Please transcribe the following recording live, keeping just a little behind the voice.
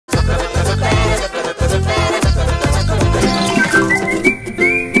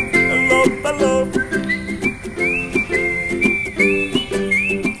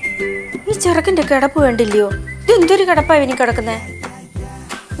കിടപ്പ് വേണ്ടില്ലയോ? ഇത് എന്തൊരു കിടപ്പാ ഇനി കിടക്കുന്നേ?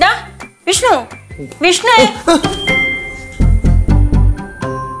 വിഷ്ണു, വിഷ്ണു,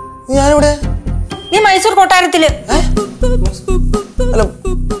 ഞാനിവിടെ. നീ മൈസൂർ കൊട്ടാരത്തില്.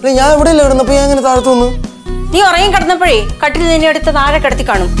 ഞാൻ ഇവിടെ കിടന്നപ്പോ ഞാൻ അങ്ങനെ താഴത്തു വന്നു. നീ ഉറങ്ങി കിടന്നപ്പോഴേ കട്ടിൽ നിന്നെ എടുത്ത് താഴെ കിടത്തി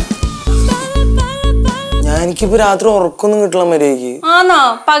കാണും. എനിക്കിപ്പോ രാത്രി ഉറക്കൊന്നും കിട്ടണം മര്യാദക്ക്. ആന്നോ?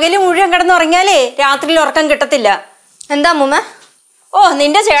 പകല് മുഴുവൻ കിടന്ന് ഉറങ്ങിയാലേ രാത്രിയിൽ ഉറക്കം കിട്ടത്തില്ല. എന്താ അമ്മൂമ്മ? ഓ,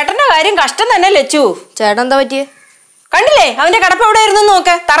 നിന്റെ ചേട്ടന്റെ കാര്യം കഷ്ടം തന്നെ ലച്ചു. ചേട്ടൻ എന്താ പറ്റിയേ? കണ്ടില്ലേ അവന്റെ കിടപ്പ് എവിടെ ആയിരുന്നു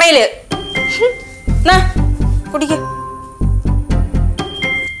നോക്ക്, തറയില്. കുടിക്ക.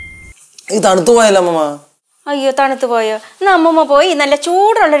 തണുത്തു പോയല്ലോ അമ്മമ്മ. അയ്യോ, തണുത്തു പോയോ? എന്നാ അമ്മമ്മ പോയി നല്ല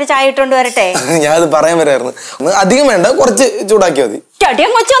ചൂടുള്ളൊരു ചായ ഇട്ടോണ്ട് വരട്ടെ. ഞാനത് പറയാൻ വരായിരുന്നു. അധികം വേണ്ട, കുറച്ച് ചൂടാക്കിയാ മതി.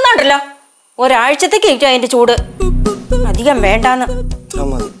 ചടിയം കൊച്ചു വന്നോണ്ടല്ലോ, ഒരാഴ്ചത്തേക്ക് എനിക്ക് അതിന്റെ ചൂട്. അധികം വേണ്ടാന്ന്.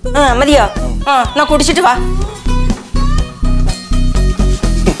 മതിയോ? എന്നാ കുടിച്ചിട്ട് വാ.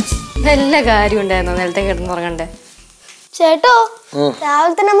 നല്ല കാര്യം ഉണ്ടായിരുന്നു നേരത്തെ കിടന്നുറങ്ങണ്ടേ. ചേട്ടോ,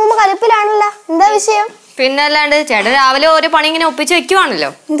 രാവിലെ തന്നെ അമ്മൂമ്മ കലിപ്പിലാണല്ലോ, എന്താ വിഷയം? പിന്നെ അല്ലാണ്ട് ചേട്ടൻ രാവിലെ ഓരോ പണി ഇങ്ങനെ ഒപ്പിച്ച് വെക്കുവാണല്ലോ.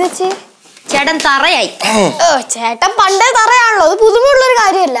 എന്താ ചേട്ടൻ തറയായി. ചേട്ടൻ പണ്ടേ തറയാണല്ലോ, അത് പുതുമുള്ളൊരു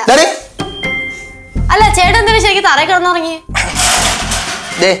കാര്യമല്ല. അല്ല, ചേട്ടൻ എന്തിനാ ശരിക്കും തറ കിടന്നുറങ്ങി?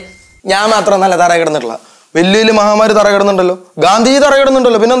 ഞാൻ മാത്രം നല്ല തറ കിടന്നിട്ടില്ല. വലിയ വലിയ മഹാമാരി തറ കിടന്നുണ്ടല്ലോ. ഗാന്ധിജി തറ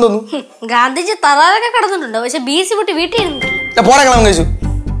കിടന്നുണ്ടല്ലോ. പിന്നെന്തോന്നു? ഗാന്ധിജി തറയൊക്കെ കിടന്നിട്ടുണ്ടോ? പക്ഷെ ബീസി പൊട്ടി വീട്ടിൽ ഇരുന്നിട്ടില്ല. പോരാ കളം കഴിച്ചു.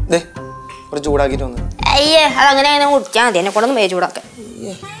 കുറച്ച് ചൂടാക്കിട്ട് വന്നു. അയ്യേ, അതങ്ങനെ അങ്ങനെ കുടിച്ചാൽ മതി. എന്നെ കൊണ്ടൊന്ന് ചൂടാക്കാൻ.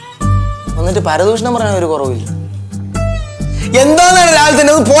 എന്നിട്ട് പരദൂഷണം പറയാൻ ഒരു കുറവില്ല. എന്താന്നാണ് രാവിലെ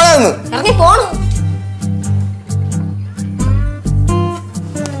തന്നെ പോയാന്ന് ഇറങ്ങി പോണു.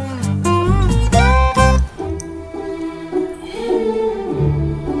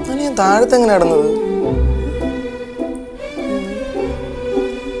 ഞാൻ താഴത്ത് എങ്ങനെ നടന്നത്?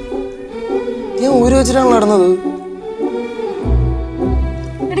 ഞാൻ ഊരി വെച്ചിട്ടാണ് നടന്നത്.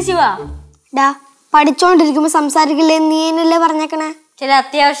 പഠിച്ചോണ്ടിരിക്കുമ്പോ സംസാരിക്കില്ലേ, നീ എന്നല്ലേ പറഞ്ഞേക്കണേ? ചില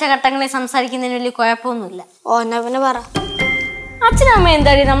അത്യാവശ്യ ഘട്ടങ്ങളിൽ സംസാരിക്കുന്നതിന് വലിയ കുഴപ്പമൊന്നുമില്ല. ഓ, എന്നാ പിന്നെ പറ. അച്ഛനമ്മ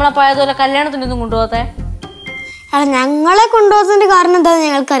എന്തായാലും നമ്മളെ പോയതുപോലെ കല്യാണത്തിനൊന്നും കൊണ്ടുപോകത്തെ? അല്ല, ഞങ്ങളെ കൊണ്ടുപോകത്തിന്റെ കാരണം എന്താണെന്ന്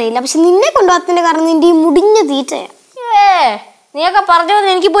ഞങ്ങൾക്കറിയില്ല. പക്ഷെ നിന്നെ കൊണ്ടുപോകത്തിന്റെ കാരണം നിന്റെ ഈ മുടിഞ്ഞ തീറ്റയാ. നീയൊക്കെ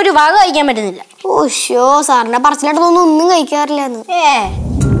പറഞ്ഞോന്ന് എനിക്കിപ്പോ ഒരു ഭാഗം കഴിക്കാൻ പറ്റുന്നില്ല. ഓ ഷോ, സാറിന്റെ പറച്ചിലായിട്ട് തോന്നുന്നു ഒന്നും കഴിക്കാറില്ല എന്ന്.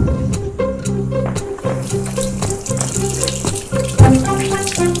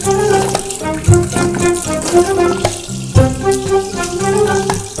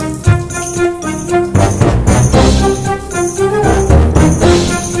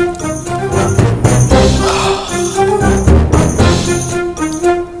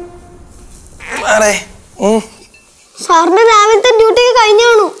 സാറിന്റെ രാവിലത്തെ ഡ്യൂട്ടി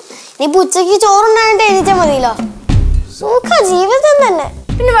കഴിഞ്ഞാണു. നീ ഉച്ചക്ക് ചോറുണ്ടായിട്ട് എണീച്ചാ മതിയല്ലോ. സുഖ ജീവിതം തന്നെ.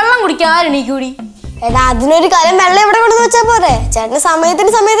 പിന്നെ വെള്ളം കുടിക്കാൻ ആരെണീക്കൂടി? ഏതാ അതിനൊരു കാലം വെള്ളം ഇവിടെ കൊണ്ടു വെച്ചാ പോരെ? ചേട്ടന്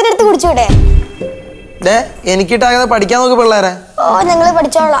സമയത്തിന് എടുത്ത് കുടിച്ചൂടെ? എനിക്കിട്ടാകാതെ പഠിക്കാൻ നോക്കി പിള്ളേരെ. ഓ, ഞങ്ങള്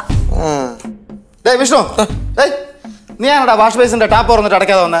പഠിച്ചോളാം. വിഷ്ണു, നീയാണോടാ വാഷ് ബേസിന്റെ ടാപ്പ് തുറന്നിട്ട്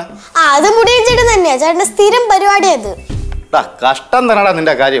അടയ്ക്കാതെ വന്നേ? അത് മുടിയും ചേട്ടൻ തന്നെയാ. ചേട്ടന്റെ സ്ഥിരം പരിപാടിയത്. കഷ്ടം തന്നെടാ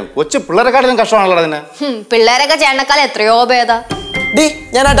നിന്റെ കാര്യം. കൊച്ചു പിള്ളേരെക്കാട്ടിലും കഷ്ടമാണല്ലോ നിന്നെ. പിള്ളേരൊക്കെ ചേട്ടനേക്കാളും എത്രയോ ഭേദ.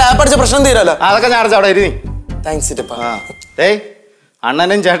 ഞാൻ ആ ടാപ്പ് അടിച്ച പ്രശ്നം തീരല്ലോ. അതൊക്കെ ഞാൻ അടച്ച അവിടെ ഇരുന്നി.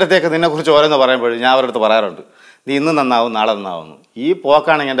 അണ്ണനും ചേട്ടത്തെയൊക്കെ നിന്നെ കുറിച്ച് ഓരോന്ന് പറയുമ്പോഴും ഞാൻ അവരുടെ അടുത്ത് പറയാറുണ്ട്, നീ ഇന്ന് നന്നാവും നാളെ നന്നാവുന്നു. ഈ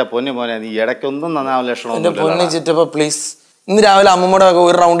പോക്കാണെങ്കിൽ എന്റെ പൊന്നു മോനെ, നീ ഇടയ്ക്കൊന്നും നന്നാവും ലക്ഷണം. ചിറ്റപ്പ പ്ലീസ്, ഇന്ന് രാവിലെ അമ്മമ്മയുടെ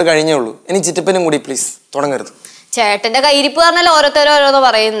ഒരു റൗണ്ട് കഴിഞ്ഞേ ഉള്ളൂ. ഇനി ചിറ്റപ്പനും കൂടി പ്ലീസ് തുടങ്ങരുത്. ചേട്ടന്റെ കയ്യിരിപ്പ് പറഞ്ഞാൽ ഓരോരുത്തരോരോന്ന്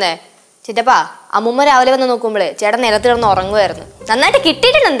പറയുന്നേ. ചിറ്റപ്പാ, അമ്മൂമ്മ രാവിലെ വന്ന് നോക്കുമ്പോഴേ ചേട്ടൻ നിലത്ത് കിടന്ന് ഉറങ്ങുമായിരുന്നു. നന്നായിട്ട്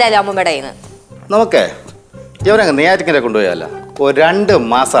കിട്ടിയിട്ടില്ല എന്തായാലും അമ്മൂമ്മയുടെ കയ്യിൽ നിന്ന്. നമുക്കേ ഇവരങ്ങ് നെയ്യാറ്റിക്കരെ കൊണ്ടുപോയല്ല, ഒരു 2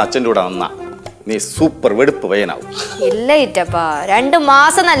 മാസം അച്ഛൻ്റെ കൂടെ നിന്നാ നീ സൂപ്പർ വെടുപ്പ് പയ്യനാവും. ഇല്ല ചിറ്റപ്പാ, 2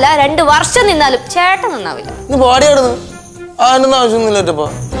 മാസം എന്നല്ല 2 വർഷം നിന്നാലും ചേട്ടൻ നന്നാവില്ല. ഇനി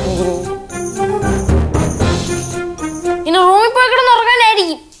റൂമിൽ പോയി കിടന്ന്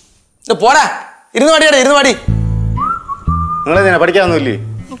ഉറങ്ങാനായിരിക്കും. പോടാ, ഇരുന്ന് പാടിയാടേ, ഇരുന്ന് പാടി. നിങ്ങളെ പഠിക്കാനൊന്നുമില്ലേ?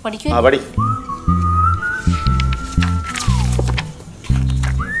 ആ പഠി.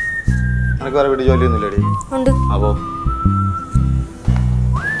 നിനക്ക് വേറെ വീട്ടിൽ ജോലിയൊന്നുമില്ലേടി? ഉണ്ട്. അപ്പോ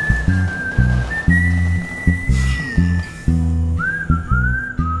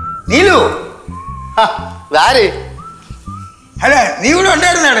നീലു, അല്ല നീ ഇവിടെ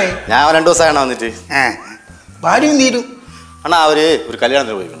ഉണ്ടായിരുന്നേ? ഞാൻ 2 ദിവസമാണ് വന്നിട്ട്. ഭാര്യയും നീലു അണ്ണാ അവര് ഒരു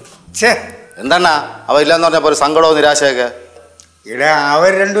കല്യാണത്തിന് പോയി. എന്താണ്ണാ അവ ഇല്ലാന്ന് പറഞ്ഞപ്പോ ഒരു സങ്കടവും നിരാശയൊക്കെ? ഇവിടെ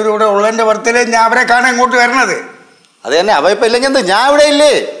അവർ രണ്ടുപേരും കൂടെ ഉള്ളതിന്റെ പുറത്തില് ഞാൻ അവരെ കാണാൻ ഇങ്ങോട്ട് വരണത്. അത് തന്നെ, അവ ഇപ്പൊ ഇല്ലെങ്കിൽ എന്താ, ഞാൻ ഇവിടെ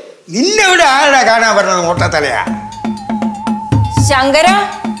ഇല്ലേ? നിന്നെ ഇവിടെ ആരാ കാണാൻ പറഞ്ഞത്? മുട്ടത്തലയാ ശങ്കര.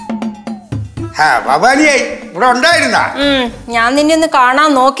 ഭവാനിയായി ഇവിടെ ഉണ്ടായിരുന്ന? ഞാൻ നിന്നെ ഒന്ന് കാണാൻ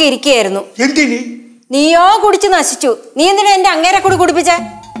നോക്കിയിരിക്കുകയായിരുന്നു. എന്തിന്? നീയോ കുടിച്ച് നശിച്ചു. നീ എന്തിനാ എന്റെ അങ്ങേരെ കൂടി കുടിപ്പിച്ചേ?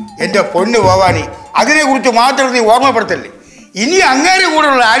 എൻ്റെ പൊന്നു ഭവാനി, അതിനെക്കുറിച്ച് മാത്രം നീ ഓർമ്മപ്പെടുത്തല്ലേ. ഇനി അങ്ങേരെ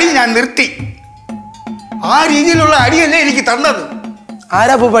കൂടെയുള്ള അടി ഞാൻ നിർത്തി. ആ രീതിയിലുള്ള അടിയല്ലേ എനിക്ക് തന്നത്.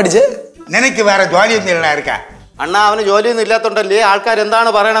 ആരാ പൂ പഠിച്ച്? നിനക്ക് വേറെ ജോലിയൊന്നും ഇല്ല ആർക്കാ? അണ്ണാ അവന് ജോലിയൊന്നും ഇല്ലാത്തോണ്ടല്ലേ ആൾക്കാർ എന്താണ്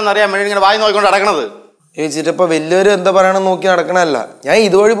പറയണമെന്ന് അറിയാൻ വേണ്ടി ഇങ്ങനെ വായി നോക്കിക്കൊണ്ട് നടക്കണത്. ചോദിച്ചിട്ടിപ്പോ വലിയൊരു എന്താ പറയണെന്ന് നോക്കി നടക്കണല്ല. ഞാൻ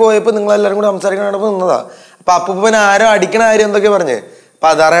ഇതുവഴി പോയപ്പോ നിങ്ങളെല്ലാരും കൂടെ സംസാരിക്കാൻ നടപ്പ് നിന്നതാ. അപ്പൊ അപ്പൂപ്പൻ ആരോ അടിക്കണ കാര്യം എന്തൊക്കെ പറഞ്ഞേ. അപ്പൊ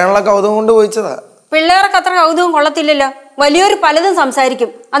അതറിയാനുള്ള കൗതുകം കൊണ്ട് ചോദിച്ചതാ. പിള്ളേർക്ക് അത്ര കൗതുകം കൊള്ളത്തില്ലല്ലോ. വലിയൊരു പലതും സംസാരിക്കും.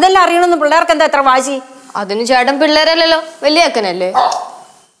 അതെല്ലാം അറിയണമെന്ന് പിള്ളേർക്ക് എന്താ എത്ര വാശി? അതിന് ചേട്ടൻ പിള്ളേരല്ലല്ലോ, വലിയ അക്കനല്ലേ.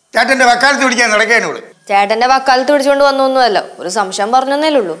 ചേട്ടന്റെ വക്കാലത്ത് പിടിക്കാൻ നടക്കാനോട്. ചേട്ടന്റെ വക്കാലത്ത് പിടിച്ചുകൊണ്ട് വന്നൊന്നുമല്ല, ഒരു സംശയം പറഞ്ഞേ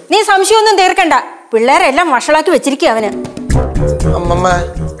ഉള്ളൂ. നീ സംശയമൊന്നും തീർക്കണ്ട. പിള്ളേരെല്ലാം വഷളാക്കി വെച്ചിരിക്കുക അവന്. അമ്മമ്മ,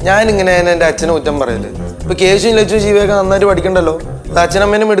 ഞാനിങ്ങനെ എന്റെ അച്ഛനെ കുറ്റം പറയല്ലേ. ഇപ്പൊ കേശും ലച്ചു ജീവയൊക്കെ നന്നായിട്ട് പഠിക്കണ്ടല്ലോ.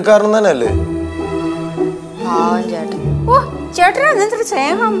 അച്ഛനമ്മേനും എടുക്കാറുണ്ട് തന്നെ അല്ലേ. ചേട്ടൻ ഓ ചേട്ടനാ എന്തൊരു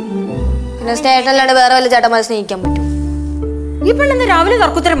സ്നേഹം. പിന്നെ ചേട്ടനല്ലാണ്ട് വേറെ വല്ല ചേട്ടന്മാരെ സ്നേഹിക്കാൻ പറ്റും? ഈ പെണ്ണെന്ന് രാവിലെ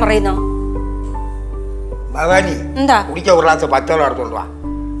തർക്കുത്തരം പറയുന്നോ? ഭവാനി, എന്താ കുടിക്കാൻ ഒരു ഗ്ലാസ് പച്ചവെള്ളം എടുത്തോണ്ട് വാ.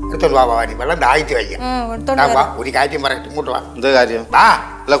 എടുത്തോണ്ട് വാ ഭവാനി, വെള്ളം ദാഹിച്ച് വയ്യ. ഒരു കാര്യം പറയാം, ഇങ്ങോട്ട് വാ. എന്ത് കാര്യം? വാ.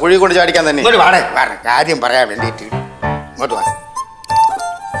 അല്ല കുഴി കൊണ്ട് ചാടിക്കാൻ തന്നെ. ഇങ്ങോട്ട് വാടേ, വേറെ കാര്യം പറയാൻ വേണ്ടിട്ട് ഇങ്ങോട്ട് വാ.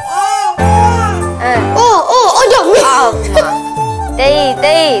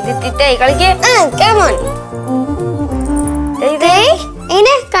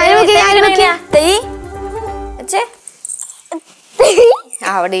 കളിക്ക്.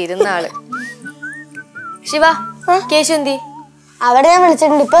 അവിടെ ഇരുന്ന ആള് ശിവ. കേശു എന്തി? അവിടെ ഞാൻ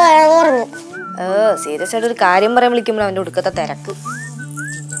വിളിച്ചിട്ടുണ്ട്, ഇപ്പൊ വരാന്ന് പറഞ്ഞു. സീരിയസ് ആയിട്ട് ഒരു കാര്യം പറയാൻ വിളിക്കുമ്പോൾ അവന്റെ ഒടുക്കത്തെ തിരക്ക്.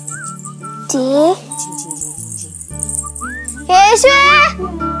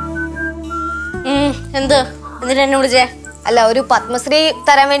 എന്ത് എന്നിട്ട് എന്നെ വിളിച്ചേ? അല്ല, ഒരു പത്മശ്രീ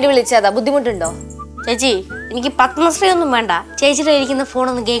തരാൻ വേണ്ടി വിളിച്ചതാ. ബുദ്ധിമുട്ടുണ്ടോ? ചേച്ചി, എനിക്ക് പത്മശ്രീ ഒന്നും വേണ്ട. ചേച്ചിയുടെ ഇരിക്കുന്ന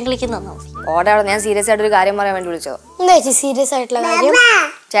ഫോണൊന്ന് ഗെയിം കളിക്കുന്ന ഓടെ. ഞാൻ സീരിയസ് ആയിട്ട് ഒരു കാര്യം പറയാൻ വേണ്ടി വിളിച്ചോ. എന്താ ചേച്ചി സീരിയസ് ആയിട്ടുള്ള കാര്യം?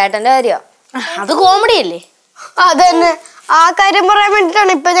 ചേട്ടന്റെ കാര്യോ? അത് കോമഡി അല്ലേ? അതന്നെ, ആ കാര്യം പറയാൻ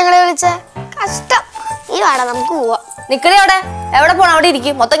വേണ്ടിട്ടാണ് ഇപ്പൊ ഞങ്ങളെ വിളിച്ച. കഷ്ടം. ഈ വാടാ, നമുക്ക് പോവാ. നിക്കണേ അവിടെ. എവിടെ പോണം? അവിടെ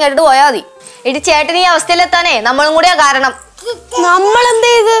ഇരിക്കും. മൊത്തം കേട്ടിട്ട് പോയാ മതി. ഇടി ചേട്ടൻ ഈ അവസ്ഥയിലെത്താനേ നമ്മളും കൂടിയാ കാരണം. നമ്മളെന്ത്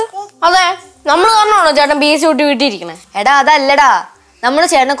ചെയ്ത്? അതെ, നമ്മൾ കാരണമാണോ ചേട്ടൻ BS വിട്ട് വീട്ടിരിക്കണേ? എടാ അതല്ലടാ, നമ്മള്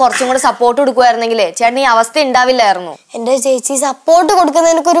ചേട്ടന് കുറച്ചും കൂടെ സപ്പോർട്ട് കൊടുക്കുവായിരുന്നെങ്കിലേ ചേട്ടൻ ഈ അവസ്ഥ ഉണ്ടാവില്ലായിരുന്നു. എന്റെ ചേച്ചി, സപ്പോർട്ട്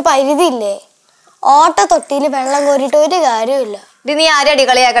കൊടുക്കുന്നതിനൊരു പരിധി ഇല്ലേ? ഓട്ട തൊട്ടിയിൽ വെള്ളം കോരിയിട്ട് ഒരു കാര്യമില്ല. ഇത് നീ ആരും അടി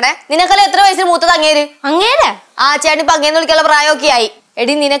കളിയാക്കണേ. നിനക്കല്ലേ എത്ര വയസ്സിൽ മൂത്തത് അങ്ങേര്? അങ്ങേരെ? ആ ചേട്ടൻ ഇപ്പൊ അങ്ങേന്ന് വിളിക്കാനുള്ള പ്രായമൊക്കെ ആയി.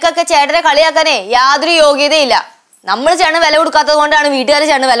 എടി നിനക്കൊക്കെ ചേട്ടനെ കളിയാക്കാനേ യാതൊരു യോഗ്യതയില്ല. നമ്മൾ ചേട്ടന് വില കൊടുക്കാത്തത് കൊണ്ടാണ് വീട്ടുകാർ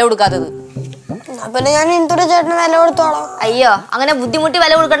ചേട്ടന് വില കൊടുക്കാത്തത്. പിന്നെ ഞാൻ എന്തൊരു ചേട്ടന് വില കൊടുത്തോളാം. അയ്യോ, അങ്ങനെ ബുദ്ധിമുട്ടി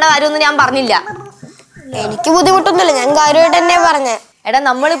വില കൊടുക്കേണ്ട കാര്യമൊന്നും ഞാൻ പറഞ്ഞില്ല. എനിക്ക് ബുദ്ധിമുട്ടൊന്നുമില്ല, ഞാൻ കാര്യമായിട്ട് തന്നെ പറഞ്ഞേ. എടാ,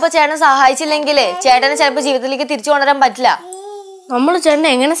 നമ്മളിപ്പോ ചേട്ടനെ സഹായിച്ചില്ലെങ്കിലേ ചേട്ടനെ ചിലപ്പോ ജീവിതത്തിലേക്ക് തിരിച്ചു കൊണ്ടുവരാൻ പറ്റില്ല. നമ്മൾ ചേട്ടനെ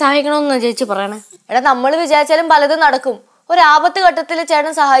എങ്ങനെ സഹായിക്കണമെന്ന് ചേച്ചി പറയണേ? എടാ, നമ്മൾ വിചാരിച്ചാലും പലതും നടക്കും. ഒരു ആപത്ത് ഘട്ടത്തിൽ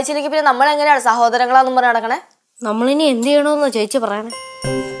ചേട്ടൻ സഹായിച്ചില്ലെങ്കിൽ പിന്നെ നമ്മൾ എങ്ങനെയാണ് സഹോദരങ്ങളാന്നും പറഞ്ഞ് നടക്കണേ? നമ്മളിനി എന്ത് ചെയ്യണമെന്ന് ചേച്ചി പറയണേ?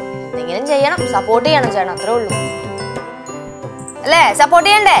 എന്തെങ്കിലും ചെയ്യണം, സപ്പോർട്ട് ചെയ്യണം ചേട്ടൻ, അത്രേ ഉള്ളൂ. അല്ലേ? സപ്പോർട്ട്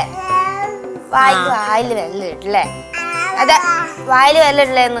ചെയ്യണ്ടേ? വായില് വെല്ലിട്ടില്ലേ? അതെ, വായില്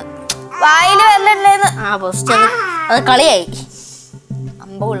വെല്ലിട്ടില്ലേന്ന്. വായില് വെല്ലിട്ടില്ലേന്ന്. ആ പോസ്റ്റ് അത് കളിയായി.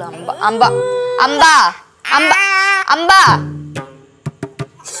 അമ്പ ഉള്ളു. അമ്പ അമ്പ അമ്പ അമ്പ അമ്പ.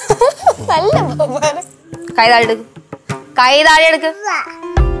 കൈ താഴെ എടുക്ക്. കൈ താഴെ എടുക്ക്.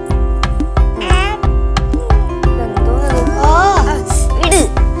 ഇട്,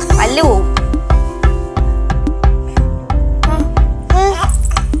 പല്ല് പോവും.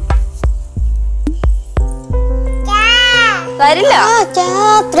 തരില്ല,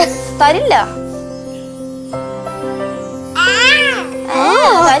 തരില്ല,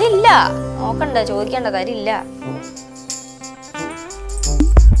 തരില്ല. നോക്കണ്ട, ചോദിക്കണ്ട, തരില്ല.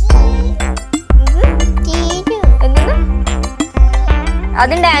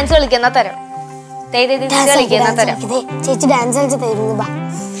 അതിന് ഡാൻസ് കളിക്കുന്ന തരം. കളിക്കുന്ന തരം. ചേച്ചി ഡാൻസ് കളിച്ച് തരുന്നു.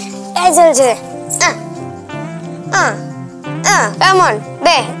 ഡാൻസ് കളിച്ചേ.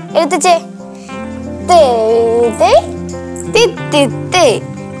 എടുത്തേ.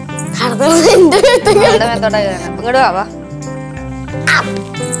 ഇങ്ങോട്ട് വാ.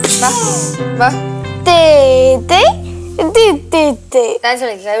 ഡാൻസ്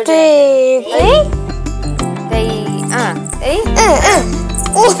കളിക്ക.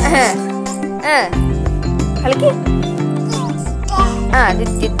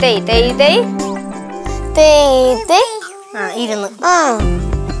 ഇരുന്ന്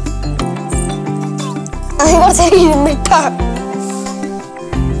ഇരുന്നിട്ടാ.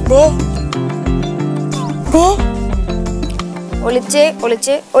 ഒളിച്ച്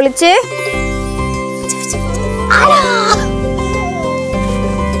ഒളിച്ച് ഒളിച്ച്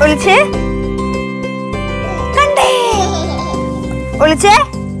ഒളിച്ച് കണ്ടേ. ഒളിച്ചേ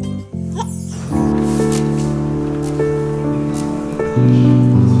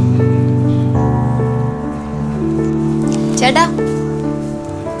ചേട്ടാ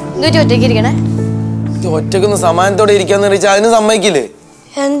എന്തു ഒറ്റയ്ക്ക് ഇരിക്കണേ? ഒറ്റക്കൊന്ന് സമാധാനത്തോടെ ഇരിക്കാന്ന് വെച്ചാൽ അതിന് സമ്മതിക്കില്ലേ?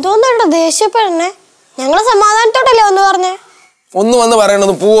 എന്തോന്നോ ദേഷ്യപ്പെടണേ? ഞങ്ങള് സമാധാനത്തോടല്ലേ ഒന്ന് പറഞ്ഞേ? ഒന്ന് വന്ന്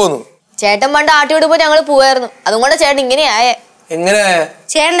പറയണത് പോവോന്ന്. ചേട്ടൻ പണ്ട് ആട്ടി വിടുമ്പോ ഞങ്ങള് പോവായിരുന്നു. അതുകൊണ്ട് ചേട്ടൻ ഇങ്ങനെയായേ. എങ്ങനെ?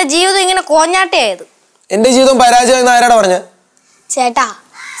 ചേട്ടന്റെ ജീവിതം ഇങ്ങനെ കോഞ്ഞാട്ടയായത്. എന്റെ ജീവിതം പരാജയം എന്ന് ആരാടാ പറഞ്ഞ? ചേട്ടാ,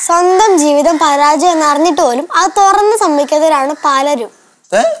 സ്വന്തം ജീവിതം പരാജയം എന്ന് അറിഞ്ഞിട്ട് പോലും അത് തുറന്ന് സമ്മതിക്കാത്തവരാണ് പലരും.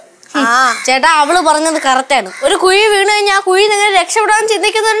 ചേട്ടാ, അവള് പറഞ്ഞത് കറക്റ്റാണ്. ഒരു കുഴി വീണ് കഴിഞ്ഞാൽ ആ കുഴി നിങ്ങൾ രക്ഷപ്പെടാൻ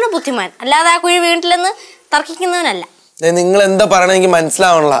ചിന്തിക്കുന്നവരാണ് ബുദ്ധിമാൻ, അല്ലാതെ ആ കുഴി വീണിട്ടില്ലെന്ന് തർക്കിക്കുന്നവനല്ല. നിങ്ങൾ എന്താ പറയണ എനിക്ക്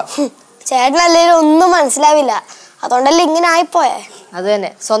മനസ്സിലാവണല്ല. ചേട്ടനല്ലേലും ഒന്നും മനസ്സിലാവില്ല, അതുകൊണ്ടല്ലേ ഇങ്ങനെ ആയിപ്പോയേ. അത് തന്നെ,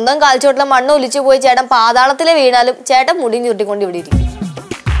 സ്വന്തം കാൽച്ചോട്ടിലെ മണ്ണ് ഒലിച്ചു പോയി ചേട്ടൻ പാതാളത്തിലെ വീണാലും ചേട്ടൻ മുടി ചുരുട്ടിക്കൊണ്ട് ഇവിടെ ഇരിക്കും.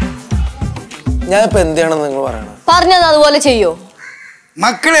 ഞാൻ ഇപ്പൊ എന്ത് ചെയ്യണമെന്ന് നിങ്ങൾ പറയണം? പറഞ്ഞത് അതുപോലെ ചെയ്യോ?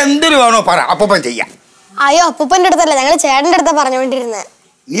 മക്കൾ എന്തൊരു വേണോ പറ, അപ്പം ചെയ്യാം. അയ്യോ, അപ്പൂപ്പന്റെ അടുത്തല്ല, ഞങ്ങള് ചേട്ടന്റെ അടുത്താ പറഞ്ഞുകൊണ്ടിരുന്നത്.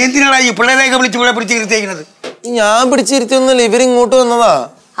 നീ എന്തിനാടാ ഈ പിള്ളേരെയൊക്കെ വിളിച്ച് ഇവിടെ പിടിച്ചിരുത്തേക്കുന്നത്? ഞാൻ പിടിച്ചിരുത്തിയൊന്നുമില്ല, ഇവരിങ്ങോട്ട് വന്നതാ.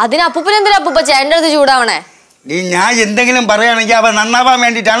 അതിന് അപ്പൂപ്പൻ എന്തിനാ അപ്പൂപ്പ ചേട്ടൻ്റെ അടുത്ത് ചൂടാവണേ? നീ ഞാൻ എന്തെങ്കിലും പറയുകയാണെങ്കിൽ അവൻ നന്നാവാൻ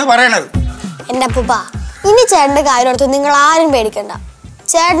വേണ്ടിയിട്ടാണ് പറയണത്. എന്റെ അപ്പൂപ്പ, ഇനി ചേട്ടന്റെ കാര്യം ഓർത്ത് നിങ്ങൾ ആരും പേടിക്കണ്ട.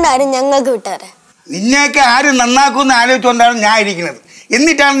 ചേട്ടന്റെ കാര്യം ഞങ്ങൾക്ക് വിട്ടുതരാം. നിന്നെയൊക്കെ ആരും നന്നാക്കുമെന്ന് ആലോചിച്ചുകൊണ്ടാണ് ഞാൻ ഇരിക്കുന്നത്.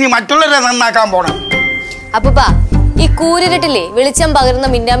 എന്നിട്ടാണ് നീ മറ്റുള്ളവരെ നന്നാക്കാൻ പോണത്. അപ്പൂപ്പ, ഈ കൂരിരട്ടില്ലേ വെളിച്ചം പകരുന്ന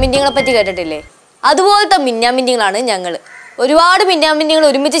മിന്നാമിന്യങ്ങളെ പറ്റി കേട്ടിട്ടില്ലേ? അതുപോലത്തെ മിന്നാമിന്യങ്ങളാണ് ഞങ്ങള്. ഒരുപാട് മിന്നാമിന്യങ്ങൾ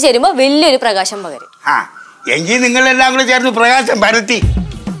ഒരുമിച്ച് ചേരുമ്പോ വലിയൊരു പ്രകാശം പകരും. ആ, എങ്കിൽ നിങ്ങളെല്ലാം കൂടെ ചേർന്ന് പ്രകാശം പരത്തി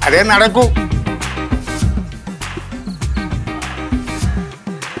അതേ നടക്കൂ.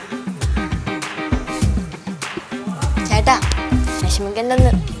 ചേട്ടാ,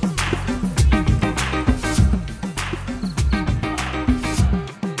 വിഷമിക്കണ്ടെന്ന്.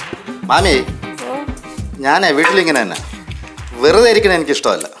 മാമി, ഞാൻ വീട്ടിലിങ്ങനെ തന്നെ വെറുതെ ഇരിക്കണ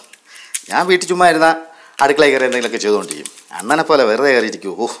എനിക്കിഷ്ടമല്ല. ഞാൻ വീട്ടിൽ ചുമ്മാ ഇരുന്ന അടുക്കളയിൽ കയറി എന്തെങ്കിലുമൊക്കെ ചെയ്തുകൊണ്ടിരിക്കും. അണ്ണനെ പോലെ വെറുതെ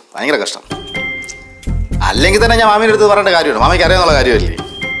കയറിയിരിക്കൂ, ഭയങ്കര കഷ്ടം. അല്ലെങ്കിൽ തന്നെ ഞാൻ മാമിൻ്റെ അടുത്ത് പറയേണ്ട കാര്യമാണ്. മാമിക്ക് അറിയാന്നുള്ള കാര്യമല്ലേ.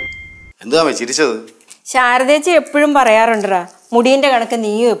 എന്തു മാമി ചിരിച്ചത്? ശാരദേച്ചി എപ്പോഴും പറയാറുണ്ടാ, മുടിയന്റെ കണക്ക്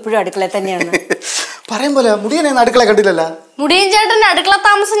നീയും എപ്പോഴും അടുക്കളയിൽ തന്നെയാണ്. പറയും പോലെ മുടിയനെ അടുക്കള കണ്ടില്ലല്ലോ. മുടിയൻ ചേട്ടന്റെ അടുക്കള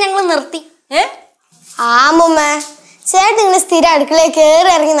താമസം ഞങ്ങൾ നിർത്തി. ആമുമ്മ, ചേട്ടൻ ഇങ്ങനെ സ്ഥിരം അടുക്കളയിൽ കയറി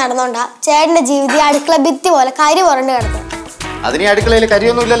ഇറങ്ങി നടന്നോണ്ടാ ചേട്ടന്റെ ജീവിതം അടുക്കള ഭിത്തി പോലെ കരി പുറണ്ട് കിടക്കും. അതിന് അടുക്കളയിൽ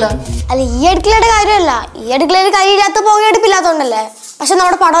കരിയൊന്നും ഇല്ലല്ലോ. അല്ല, ഈ അടുക്കളയുടെ കാര്യമല്ല, ഈ അടുക്കളയിൽ കരിയില്ലാത്ത പുകയടുപ്പില്ലാത്തോണ്ടല്ലേ. പക്ഷെ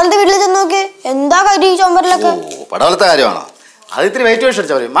നമ്മുടെ പടവലത്തെ വീട്ടിൽ ചെന്ന് നോക്കി, എന്താ കരി ചുമരിലൊക്കെ. പടവലത്തെ കാര്യമാണോ? അത് ഇത്തിരി വൈറ്റ് വാഷ്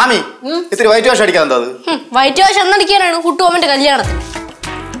അടിച്ചാൽ മതി. മാമി, ഇത്തിരി വൈറ്റ് വാഷ് അടിക്കാൻ എന്താ? വൈറ്റ് വാഷ് എന്നടിക്കാനാണ് കുട്ടുവാമന്റെ കല്യാണത്തിന്.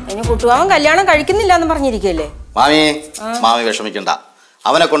 അതിന് കുട്ടുവാമൻ കല്യാണം കഴിക്കുന്നില്ല എന്ന് പറഞ്ഞിരിക്കല്ലേ. മാമി വിഷമിക്കണ്ട,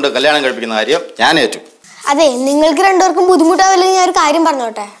 അവനെ കൊണ്ട് കല്യാണം കഴിപ്പിക്കുന്ന കാര്യം ഞാൻ ഏറ്റു. അതെ, നിങ്ങൾക്ക് രണ്ടുപേർക്കും ബുദ്ധിമുട്ടാവില്ലെങ്കിൽ ഞാൻ ഒരു കാര്യം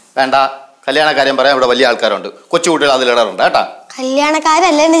പറഞ്ഞോട്ടെ. വേണ്ട, കല്യാണ കാര്യം പറയാൻ ഇവിടെ വലിയ ആൾക്കാരുണ്ട്, കൊച്ചുകുട്ടികൾ അതിലിടാറുണ്ട് കേട്ടാ.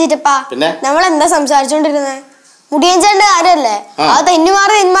 കല്യാണക്കാരല്ലേ എന്റെ ചിറ്റപ്പാ, പിന്നെ നമ്മൾ എന്താ സംസാരിച്ചോണ്ടിരുന്നത്? മുടിയൻ ചേട്ടന്റെ കാര്യല്ലേ? അത്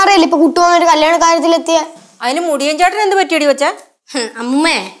തെന്നുമാറിയല്ലേ ഇപ്പൊ കുട്ടുവാൻ ഒരു കല്യാണ കാര്യത്തിലെത്തിയ. അതിന് മുടിയൻ ചേട്ടൻ എന്ത് പറ്റിയടി വെച്ചാ?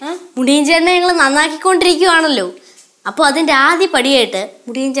 അമ്മേ, മുടിയൻ ചേട്ടനെ ഞങ്ങൾ നന്നാക്കിക്കൊണ്ടിരിക്കുവാണല്ലോ. അപ്പൊ അതിന്റെ ആദ്യ പടിയായിട്ട്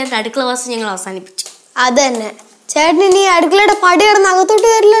മുടിയൻ ചേട്ടൻ അടുക്കള വാസം ഞങ്ങൾ അവസാനിപ്പിച്ചു. അത് തന്നെ, ചേട്ടൻ ഇനി അടുക്കളയുടെ പടി കിടന്ന് അകത്തോട്ട്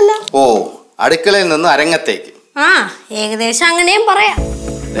വരില്ലല്ലോ. ഓ, അടുക്കളയിൽ നിന്ന് അരങ്ങത്തേക്ക്. ആ, ഏകദേശം അങ്ങനെയും പറയാം.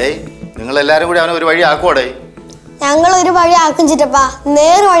 നിങ്ങൾ എല്ലാരും കൂടി അവനെ ഒരു വഴി ആക്കുവോടെ? ഞങ്ങൾ ഒരു വഴി ആക്കും ചിറ്റപ്പാ,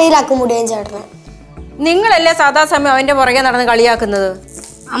 നേർ വഴിയിലാക്കും മുടിയൻ ചേട്ടനെ. നിങ്ങളല്ലേ സാധാ സമയം അവന്റെ പുറകെ നടന്ന് കളിയാക്കുന്നത്?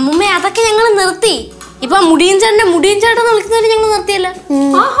 അമ്മൂമ്മ, അതൊക്കെ ഞങ്ങൾ നിർത്തി. ഇപ്പൊ മുടിയൻ ചേട്ടനെ മുടിയൻ ചേട്ടൻ വിളിക്കുന്നവര് ഞങ്ങൾ നിർത്തിയല്ല.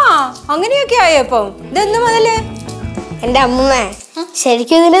 ആഹാ, അങ്ങനെയൊക്കെ ആയോ ഇപ്പം? ഇതെന്ന് മുതല്? എന്റെ അമ്മൂമ്മേ,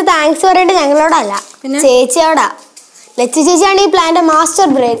 ശരിക്കും ഇതിന് താങ്ക്സ് പറയേണ്ടത് ഞങ്ങളോടല്ല, ചേച്ചിയോടാ. ലച്ചു ചേച്ചിയാണ് ഈ പ്ലാന്റെ മാസ്റ്റർ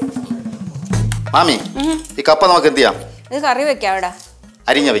ബ്രെയിൻ. മാമി, ഈ കപ്പ നമുക്ക് എന്ത് ചെയ്യാം? ഇത് കറി വെക്കാം അവിടെ.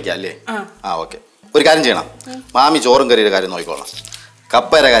 അരിഞ്ഞ വെക്കാം അല്ലേ? ആ, ഓക്കെ. ഒരു കാര്യം ചെയ്യണം, മാമി ചോറും കറിയുടെ കാര്യം നോക്കിക്കോളാം,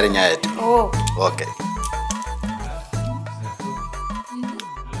 കപ്പയുടെ കാര്യം ഞാൻ ഏറ്റു. ഓക്കെ.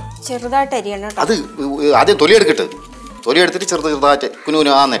 ചെറുതായിട്ട് അരിയണം. അത് ആദ്യം തൊലി എടുത്തിട്ട് ചെറുതായിട്ട്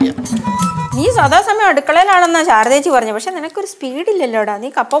കുനുകുനു ആന്നരിയാം. നീ സദാ സമയം അടുക്കളയിലാണെന്നാ ശാരദേച്ചി പറഞ്ഞു. പക്ഷെ നിനക്കൊരു സ്പീഡില്ലല്ലോടാ. നീ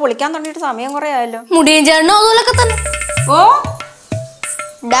കപ്പ പൊളിക്കാൻ തുടങ്ങിയിട്ട് സമയം കുറെ ആയല്ലോ. മുടിയൻ ചേട്ടനോ അതുപോലൊക്കെ തന്നെ. ഓ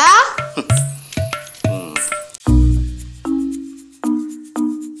ഡാ,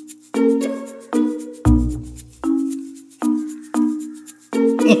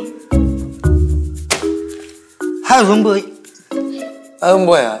 അതും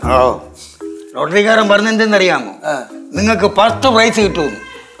പോയാ? ഓ, ലോട്ടറിക്കാരൻ പറഞ്ഞെന്തെന്നറിയാമോ? നിങ്ങൾക്ക് 10 പ്രൈസ് കിട്ടുമെന്ന്.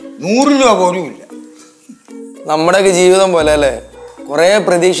 100 രൂപ പോലും ഇല്ല. നമ്മുടെയൊക്കെ ജീവിതം പോലെ അല്ലേ, കുറെ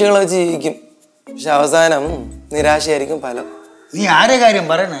പ്രതീക്ഷകൾ വെച്ച് ജീവിക്കും, പക്ഷെ അവസാനം നിരാശയായിരിക്കും ഫലം. നീ ആരെ കാര്യം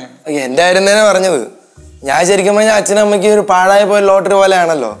പറയണേ? എന്റെ കാര്യം തന്നെ പറഞ്ഞത്. ഞാൻ ശരിക്കും പറഞ്ഞാൽ അച്ഛനും അമ്മയ്ക്ക് ഒരു പാഴായി പോയ ലോട്ടറി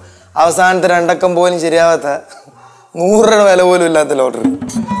പോലെയാണല്ലോ. അവസാനത്തെ 2 അക്കം പോലും ശരിയാവാത്ത, 100 രൂപ വില പോലും ഇല്ലാത്ത ലോട്ടറി.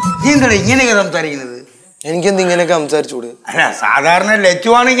 നീ എന്താ ഇങ്ങനെയൊക്കെ സംസാരിക്കുന്നത്? എനിക്കെന്ത് ഇങ്ങനെയൊക്കെ സംസാരിച്ചൂടെ? അല്ല, സാധാരണ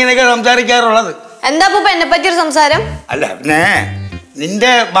ലച്ചുവാണ് ഇങ്ങനെയൊക്കെ സംസാരിക്കാറുള്ളത്. എന്താ അപ്പൂപ്പ എന്നെ പറ്റിയൊരു സംസാരം? അല്ല, പിന്നെ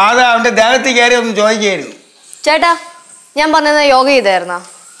നിന്റെ ബാധ അവന്റെ ദേഹത്ത് കയറി ഒന്ന് ചോദിക്കായിരുന്നു. ചേട്ടാ, ഞാൻ പറഞ്ഞത് യോഗ ചെയ്തായിരുന്നോ?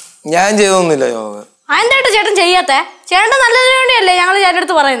 ഞാൻ ചെയ്തൊന്നുമില്ല യോഗ. എന്താ ചേട്ടൻ ചെയ്യാത്തെ? ചേട്ടൻ നല്ലതിനു വേണ്ടിയല്ലേ ഞങ്ങൾ ചേട്ടൻ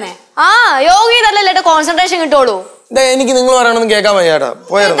അടുത്ത് പറയുന്നേ? ആ, യോഗ ചെയ്തല്ലേ കോൺസെൻട്രേഷൻ കിട്ടുള്ളൂ. എനിക്ക് നിങ്ങൾ പറയണമെന്ന് കേൾക്കാൻ വയ്യാട്ടാ.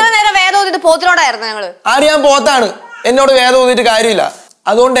 ഇത്ര നേരം വേദം ഓതിട്ട് പോത്തിനോടായിരുന്നു ഞങ്ങള്. ആര്? ഞാൻ പോത്താണ്. എന്നോട് വേദം ഓതിട്ട് കാര്യമില്ല.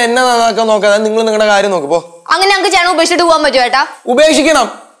 അതുകൊണ്ട് എന്നെ നന്നാക്കാൻ നോക്കാതെ നിങ്ങൾ നിങ്ങളുടെ കാര്യം നോക്ക്. പോ. അങ്ങനെ ഞങ്ങൾക്ക് ചേട്ടൻ ഉപേക്ഷിച്ചിട്ട് പോകാൻ പറ്റുമോ ചേട്ടാ? ഉപേക്ഷിക്കണം.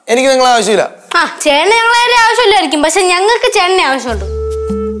 എനിക്ക് നിങ്ങളെ ആവശ്യമില്ല. ചേട്ടന് ഞങ്ങളെ ആവശ്യമില്ലായിരിക്കും, പക്ഷെ ഞങ്ങൾക്ക് ചേട്ടനെ ആവശ്യമുണ്ട്.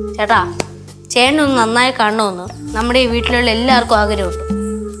 ചേട്ടാ, ചേട്ടനൊന്ന് നന്നായി കാണണമെന്ന് നമ്മുടെ ഈ വീട്ടിലുള്ള എല്ലാവർക്കും ആഗ്രഹമുണ്ട്.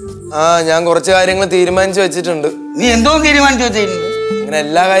 ഞാൻ കുറച്ച് കാര്യങ്ങൾ തീരുമാനിച്ചു വെച്ചിട്ടുണ്ട്. നീ എന്തോ തീരുമാനിച്ചു വെച്ചിട്ടുണ്ട്? അങ്ങനെ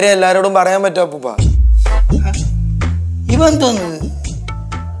എല്ലാ കാര്യവും എല്ലാരോടും പറയാൻ പറ്റുമോ അപ്പൂപ്പ? ഇവൻ തോന്നുന്നത്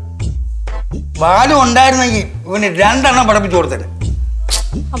ബാലു ഉണ്ടായിരുന്നെങ്കിൽ ഇവന് 2 എണ്ണം പഠിപ്പിച്ചു കൊടുത്തത്.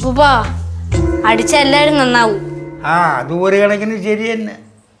 അപ്പൂപ്പാ, അടിച്ച എല്ലാവരും നന്നാവും. അത് ഒരു കണക്കിന് ശരി തന്നെ.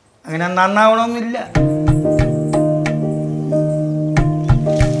 അങ്ങനെ നന്നാവണമെന്നില്ല.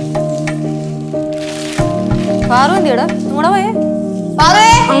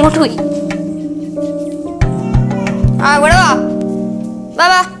 അങ്ങോട്ട് പോയി.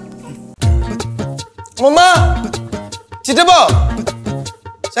 ചിറ്റപ്പോ,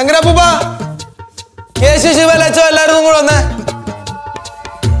 ശങ്കരപ്പൂപ്പ, കേശു, ശിവ, ലച്ചോ എല്ലാവരും കൂടെ വന്നേ.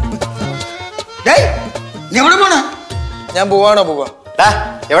 എവിടെ പോണ? ഞാൻ പോവാണോ പൂപ്പ?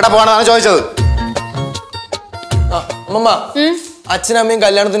 എവിടെ പോകണമെന്നാണ് ചോദിച്ചത്. അമ്മമ്മ, അച്ഛനമ്മയും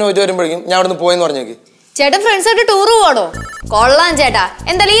കല്യാണത്തിന് പോയിട്ട് വരുമ്പോഴേക്കും ഞാൻ അവിടെ നിന്ന് പോയെന്ന് പറഞ്ഞേക്ക്. ചേട്ടൻ ഫ്രണ്ട്സായിട്ട് ടൂർ പോവാണോ? കൊള്ളാം ചേട്ടാ.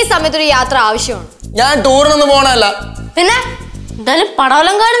 എന്തായാലും ഈ സമയത്തൊരു യാത്ര ആവശ്യമാണ്. ഞാൻ ടൂറിനൊന്നും പോകണല്ല. പിന്നെ എന്തായാലും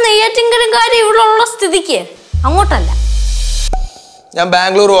പടവലങ്കാരും നെയ്യാറ്റിൻകരക്കാരും ഇവിടെ ഉള്ള സ്ഥിതിക്ക് അങ്ങോട്ടല്ല. ഞാൻ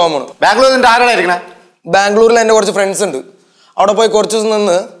ബാംഗ്ലൂർ പോകാൻ പോണു. ബാംഗ്ലൂരിന്റെ ആരാണ് ഇരിക്കണേ? ബാംഗ്ലൂരിൽ എൻ്റെ കുറച്ച് ഫ്രണ്ട്സ് ഉണ്ട്. അവിടെ പോയി കുറച്ച് ദിവസം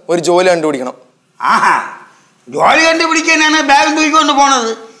നിന്ന് ഒരു ജോലി കണ്ടുപിടിക്കണം. ജോലി കണ്ടുപിടിക്കാനാണ് ബാംഗ്ലൂരിൽ കൊണ്ട്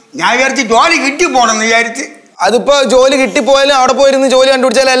പോണത്. ഞാൻ വിചാരിച്ച് ജോലി കിട്ടി പോണെന്ന് വിചാരിച്ച്. അതിപ്പോ ജോലി കിട്ടിപ്പോയാലും അവിടെ പോയിരുന്ന് ജോലി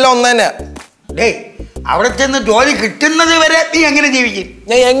കണ്ടുപിടിച്ചാലും എല്ലാം ഒന്ന് തന്നെ. അവിടെ ചെന്ന് ജോലി കിട്ടുന്നത് വരെ നീ എങ്ങനെ ജീവിക്കും?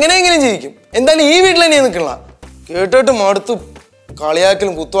 ഞാൻ എങ്ങനെ ജീവിക്കും? എന്തായാലും ഈ വീട്ടിൽ തന്നെ നിൽക്കണ. കേട്ടിട്ട് മടുത്തു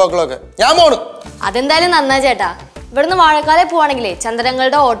കളിയാക്കലും കുത്തുവാക്കലും ഒക്കെ. ഞാൻ പോണു. അതെന്തായാലും നന്നാ ചേട്ടാ. ഇവിടുന്ന് വാഴക്കാലെ പോവാണെങ്കിലേ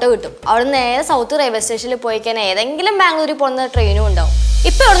ചന്ദ്രങ്ങളുടെ ഓട്ടോ കിട്ടും. അവിടെ നേരെ സൗത്ത് റെയിൽവേ സ്റ്റേഷനിൽ പോയിക്കാൻ ഏതെങ്കിലും ബാംഗ്ലൂരിൽ പോകുന്ന ട്രെയിനും ഉണ്ടാവും.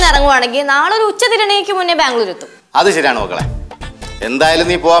 ഇപ്പൊ ഇവിടുന്ന് ഇറങ്ങുവാണെങ്കിൽ നാളെ ഒരു ഉച്ചതിരണയ്ക്ക് മുന്നേ ബാംഗ്ലൂർ എത്തും. അത് ശരിയാണ് മക്കളെ. എന്തായാലും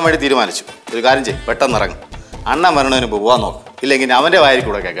നീ പോകാൻ വേണ്ടി തീരുമാനിച്ചു. ഒരു കാര്യം ചെയ്യും, പെട്ടെന്ന് ഇറങ്ങും. അണ്ണൻ വരണതിന് പോവാൻ നോക്കും. ഇല്ലെങ്കിൽ അവന്റെ വായിൽ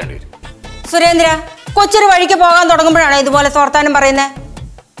കൂടെ കേൾക്കേണ്ടി വരും. സുരേന്ദ്ര, കൊച്ചൊരു വഴിക്ക് പോകാൻ തുടങ്ങുമ്പോഴാണ് ഇതുപോലെ തോർത്താനും പറയുന്നത്.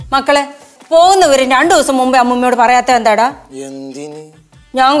 മക്കളെ, പോകുന്നവരും 2 ദിവസം മുമ്പേ അമ്മൂമ്മയോട് പറയാത്ത എന്താടാ? എന്തിന്?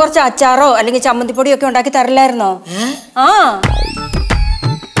 ഞാൻ കുറച്ച് അച്ചാറോ അല്ലെങ്കിൽ ചമ്മന്തിപ്പൊടിയോ ഒക്കെ ഉണ്ടാക്കി തരില്ലായിരുന്നോ?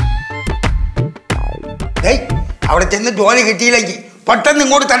 അവിടെ ചെന്ന് ജോലി കിട്ടിയില്ലെങ്കിൽ പെട്ടെന്ന്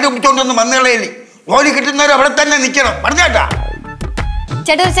ഇങ്ങോട്ട് തല്ലി പിടിച്ചോണ്ടൊന്നും വന്നുകളയില്ലേ. ജോലി കിട്ടുന്നവർ അവിടെ തന്നെ നിൽക്കണം. പറഞ്ഞേട്ടാ.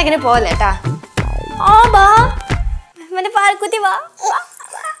 ചേട്ടാ ഒരു സെക്കൻഡ് പോവല്ലേട്ടാ.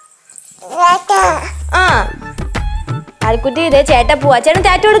 പാൽക്കുട്ടി, ഇതേ ചേട്ടാ പോവാ. ചേട്ടൻ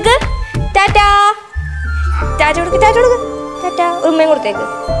ടാറ്റ കൊടുക്ക്. ടാറ്റാ ടാറ്റ കൊടുക്ക്. ടാറ്റ കൊടുക്ക്. ടാറ്റ. ഉമ്മയും കൊടുത്തേക്ക്.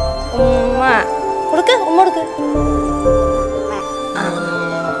 ഉമ്മ കൊടുക്ക്. ഉമ്മ കൊടുക്ക്.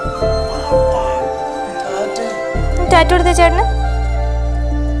 ടാറ്റ കൊടുത്തേ ചേട്ടന്.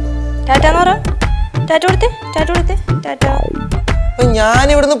 ടാറ്റാന്ന് പറ. ടാറ്റ കൊടുത്തേ. ടാറ്റ കൊടുത്തേ. ടാറ്റ. ഞാൻ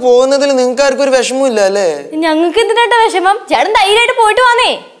ഇവിടുന്ന് പോകുന്നതിൽ നിങ്ങൾക്ക് ആർക്കും ഒരു വിഷമവും ഇല്ല അല്ലേ? ഞങ്ങൾക്ക് എന്തിനാട്ടാ വിഷമം? ചേട്ടൻ ധൈര്യമായിട്ട് പോയിട്ട്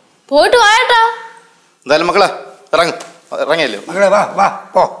വാന്നേ. പോയിട്ട് വാട്ടാ. എന്തായാലും മക്കളെ ഇറങ്ങിയല്ലോ. മക്കളെ വാ വാ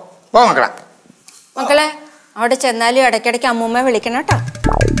പോ മക്കളെ. മക്കളെ, അവിടെ ചെന്നാലും ഇടയ്ക്കിടയ്ക്ക് അമ്മൂമ്മ വിളിക്കണം കേട്ടോ.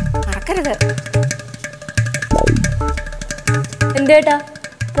 മറക്കരുത്. എന്തേട്ടാ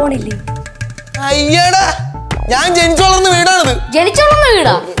പോണില്ലേ? അയ്യടാ, ഞാൻ ജനിച്ചു വളർന്ന വീടാണിത്. ജനിച്ചു വളർന്ന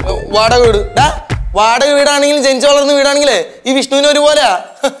വീടാ? വാടക വീട്. വാടക വീടാണെങ്കിലും ജനിച്ചു വളർന്ന വീടാണെങ്കിലേ ഈ വിഷ്ണുവിന് ഒരുപോലെയാ.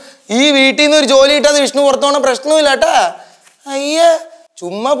 ഈ വീട്ടിൽ നിന്ന് ഒരു ജോലി കിട്ടാതെ വിഷ്ണു പുറത്തു പോണ പ്രശ്നമില്ല കേട്ടാ. അയ്യ,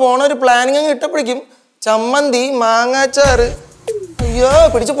 ചുമ്മാ പോണ ഒരു പ്ലാനിങ് അങ്ങ് ഇട്ടപ്പോഴേക്കും ചമ്മന്തി, മാങ്ങാച്ചാറ്, അയ്യോ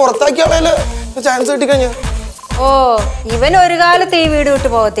പിടിച്ച് പുറത്താക്കിയാളല്ലോ ചാൻസ് കിട്ടിക്കഴിഞ്ഞു. ഓ, ഇവൻ ഒരു കാലത്ത് ഈ വീട് വിട്ട്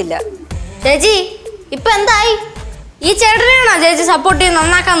പോകത്തില്ല. ചേച്ചി, ഇപ്പൊ എന്തായി? ഈ ചേട്ടനെയാണോ ചേച്ചി സപ്പോർട്ട് ചെയ്ത്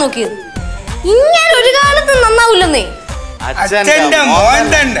നന്നാക്കാൻ നോക്കിയത്? ഇങ്ങനെ ഒരു കാലത്ത് നന്നാവില്ലെന്നേ. അച്ഛന്റെ മോൻ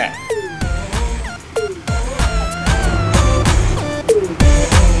തന്നെ.